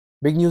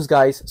Big news,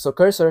 guys. So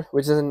Cursor,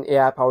 which is an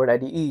AI-powered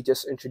IDE,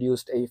 just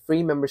introduced a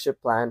free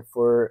membership plan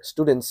for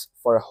students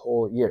for a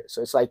whole year.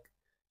 So it's like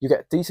you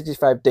get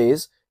 365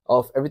 days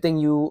of everything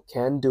you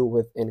can do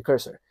within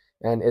Cursor,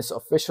 and it's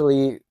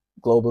officially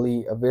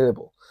globally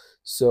available.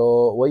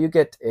 So what you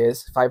get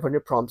is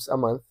 500 prompts a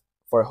month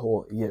for a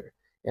whole year.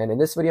 And in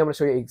this video, I'm going to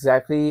show you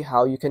exactly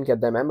how you can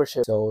get the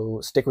membership. So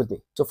stick with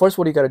me. So first,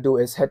 what you got to do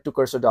is head to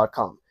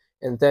cursor.com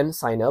and then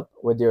sign up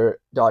with your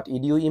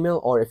 .edu email,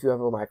 or if you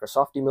have a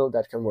Microsoft email,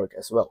 that can work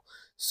as well.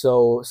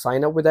 So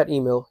sign up with that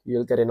email,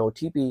 you'll get an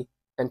OTP,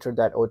 enter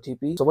that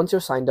OTP. So once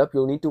you're signed up,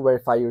 you'll need to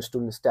verify your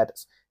student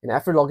status. And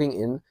after logging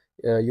in,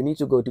 you need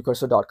to go to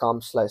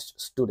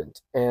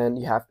cursor.com/student, and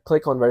you have to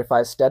click on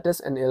verify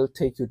status, and it'll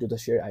take you to the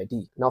share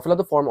ID. Now fill out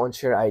the form on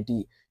share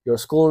ID, your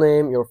school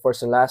name, your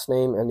first and last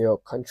name, and your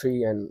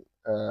country, and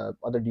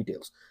other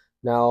details.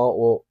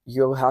 Now,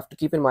 you have to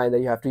keep in mind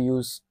that you have to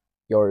use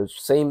your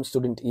same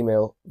student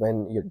email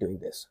when you're doing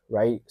this,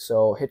 right?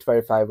 So hit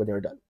verify when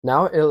you're done.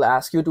 Now it'll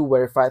ask you to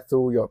verify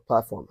through your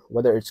platform,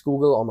 whether it's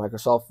Google or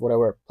Microsoft,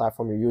 whatever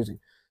platform you're using.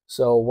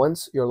 So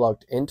once you're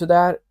logged into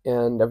that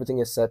and everything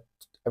is set,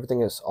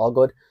 everything is all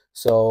good,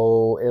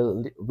 so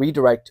it'll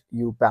redirect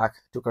you back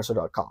to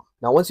cursor.com.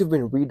 Now once you've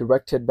been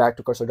redirected back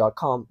to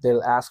cursor.com,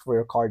 they'll ask for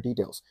your card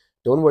details.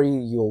 Don't worry,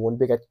 you won't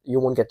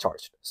get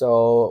charged.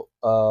 So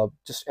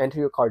just enter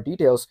your card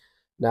details.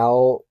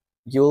 Now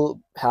you'll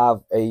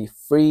have a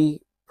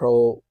free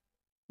pro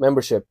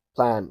membership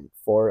plan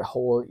for a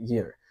whole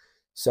year.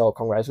 So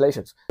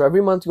congratulations. So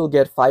every month you'll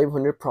get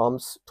 500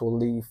 prompts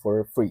totally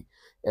for free.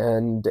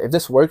 And if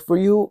this worked for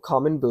you,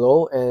 comment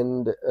below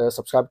and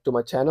subscribe to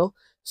my channel,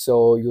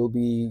 so you'll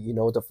be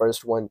the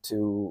first one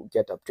to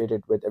get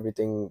updated with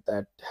everything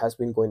that has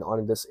been going on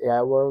in this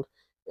AI world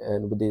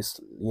and with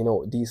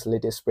these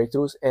latest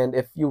breakthroughs. And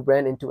if you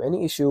ran into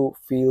any issue,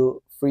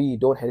 feel free,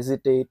 don't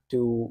hesitate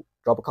to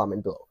drop a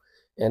comment below,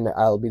 and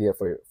I'll be there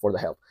for the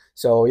help.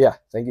 So yeah,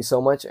 thank you so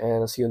much, and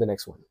I'll see you in the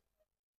next one.